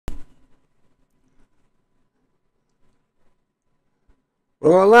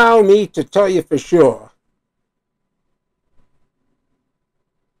Well, allow me to tell you for sure.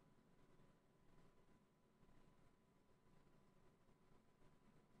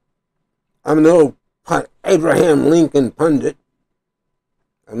 I'm no Abraham Lincoln pundit.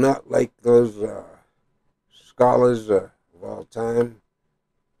 I'm not like those scholars of all time.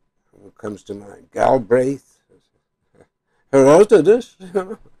 What comes to mind? Galbraith, Herodotus.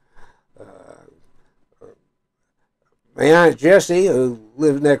 My Aunt Jessie, who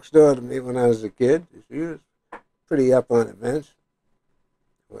lived next door to me when I was a kid, she was pretty up on events.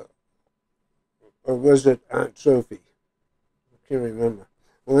 Well, or was it Aunt Sophie? I can't remember.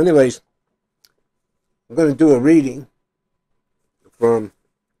 Well, anyways, I'm going to do a reading from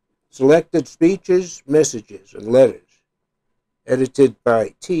Selected Speeches, Messages, and Letters, edited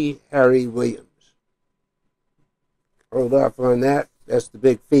by T. Harry Williams. Hold off on that. That's the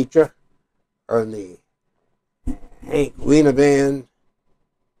big feature on the Hank Wiener Band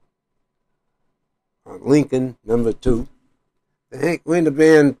on Lincoln, #2. The Hank Wiener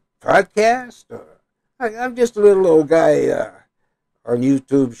Band podcast? I'm just a little old guy on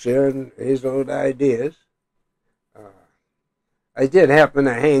YouTube sharing his old ideas. I did happen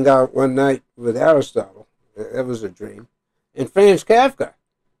to hang out one night with Aristotle. That was a dream. And Franz Kafka.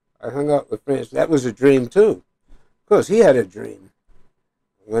 I hung out with Franz. That was a dream, too. Of course, he had a dream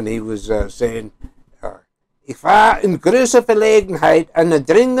when he was saying, Ich war in großer Verlegenheit, eine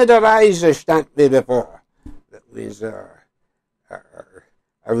dringende Reise stand mir bevor. That means I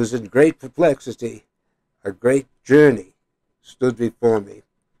was in great perplexity. A great journey stood before me.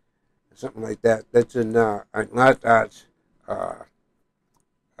 Something like that. That's in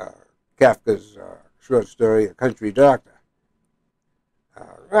Kafka's short story, A Country Doctor.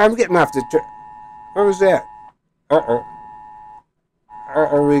 I'm getting off the... What was that? Uh-oh.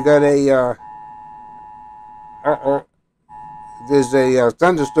 Uh-oh, we got a... There's a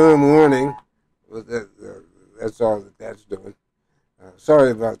thunderstorm warning. That's all that's doing. Sorry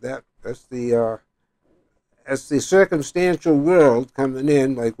about that. That's the circumstantial world coming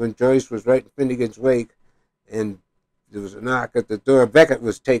in, like when Joyce was writing Finnegan's Wake, and there was a knock at the door. Beckett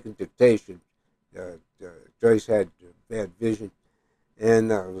was taking dictation. Joyce had bad vision, and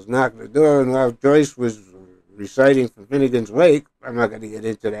was knocking at the door, and while Joyce was reciting from Finnegan's Wake, I'm not going to get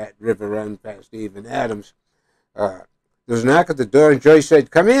into that river run past Eve and Adams, there was a knock at the door, and Joyce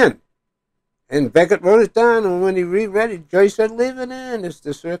said, "Come in." And Beckett wrote it down, and when he reread it, Joyce said, "Leave it in. It's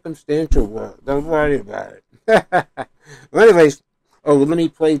the circumstantial world. Don't worry about it." Well, anyways, let me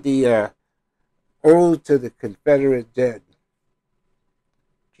play the Ode to the Confederate Dead.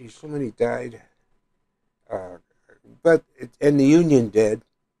 Geez, so many died. And the Union dead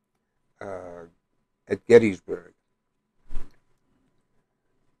at Gettysburg.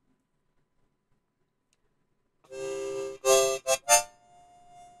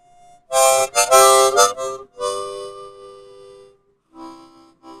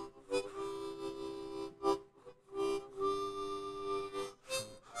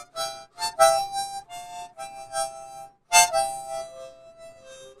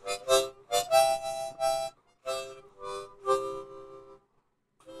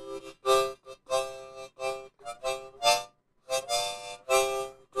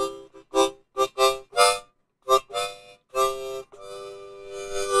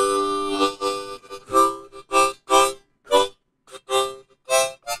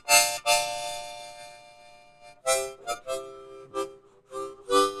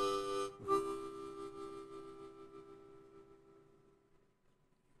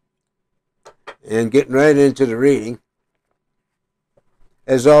 And getting right into the reading.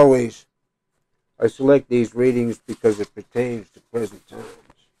 As always, I select these readings because it pertains to present times.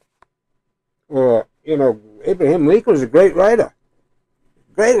 Well, Abraham Lincoln was a great writer.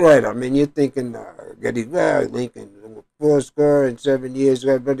 Great writer. I mean, you're thinking Gettysburg, Lincoln, 7 years,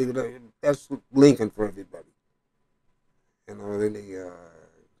 everybody, that's Lincoln for everybody. In the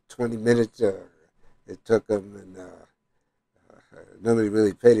 20 minutes it took him, and nobody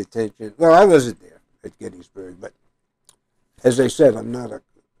really paid attention. Well, I wasn't there at Gettysburg, but as I said, I'm not a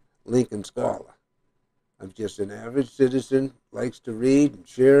Lincoln scholar. I'm just an average citizen, likes to read and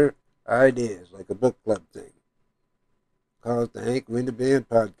share ideas, like a book club thing. Call it the Hank Wiener Band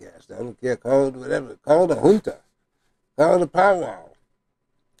podcast. I don't care. Call it whatever. Call it a junta. Call it a powwow.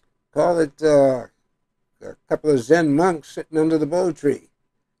 Call it a couple of Zen monks sitting under the bow tree,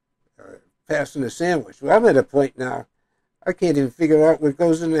 passing a sandwich. Well, I'm at a point now, I can't even figure out what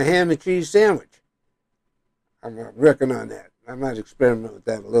goes in a ham and cheese sandwich. I'm working on that. I might experiment with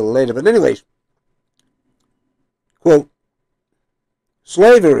that a little later. But anyways, quote,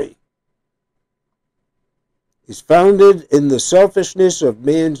 slavery is founded in the selfishness of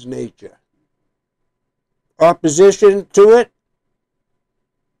man's nature. Opposition to it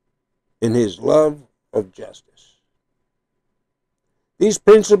in his love of justice. These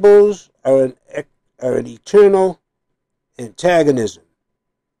principles are an eternal antagonism,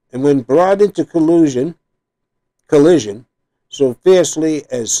 and when brought into collision, so fiercely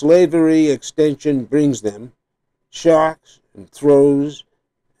as slavery extension brings them, shocks and throes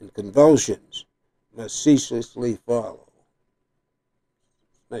and convulsions must ceaselessly follow.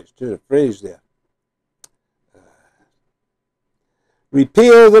 Nice turn of phrase there.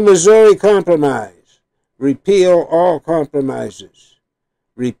 Repeal the Missouri Compromise. Repeal all compromises.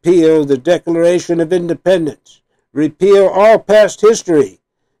 Repeal the Declaration of Independence. Repeal all past history.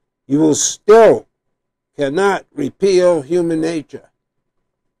 You will still cannot repeal human nature.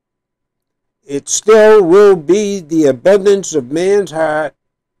 It still will be the abundance of man's heart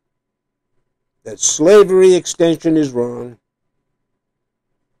that slavery extension is wrong,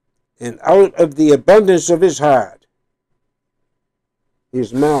 and out of the abundance of his heart,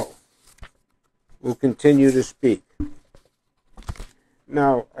 his mouth will continue to speak.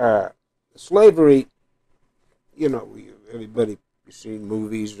 Now, slavery, everybody has seen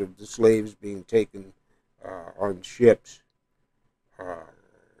movies of the slaves being taken on ships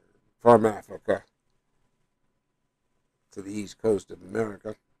from Africa to the east coast of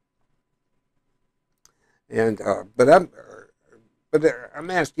America. And but I'm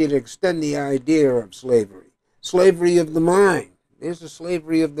asking you to extend the idea of slavery of the mind. There's a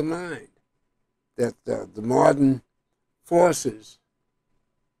slavery of the mind that the modern forces,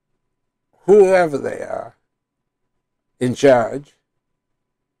 whoever they are in charge,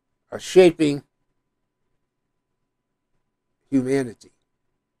 are shaping humanity,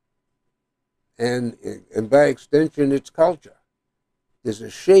 and by extension, its culture. There's a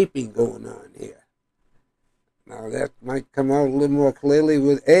shaping going on here. Now, that might come out a little more clearly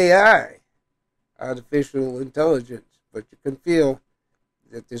with AI, artificial intelligence, but you can feel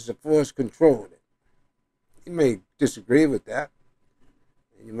that there's a force controlling it. You may disagree with that.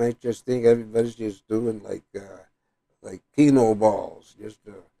 You might just think everybody's just doing like Keno balls, just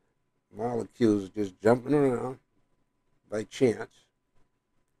molecules just jumping around by chance.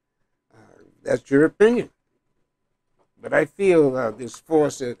 That's your opinion. But I feel this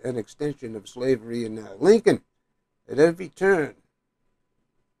force an extension of slavery, and Lincoln, at every turn,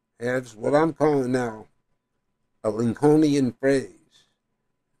 has what I'm calling now a Lincolnian phrase.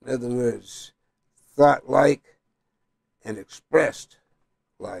 In other words, thought like and expressed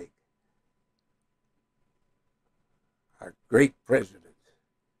like our great president,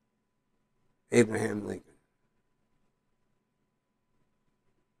 Abraham Lincoln.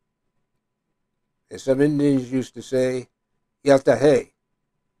 As some Indians used to say, Yaltahe,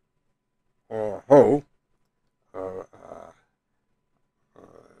 or ho,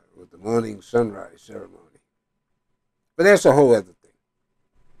 with the morning sunrise ceremony. But that's a whole other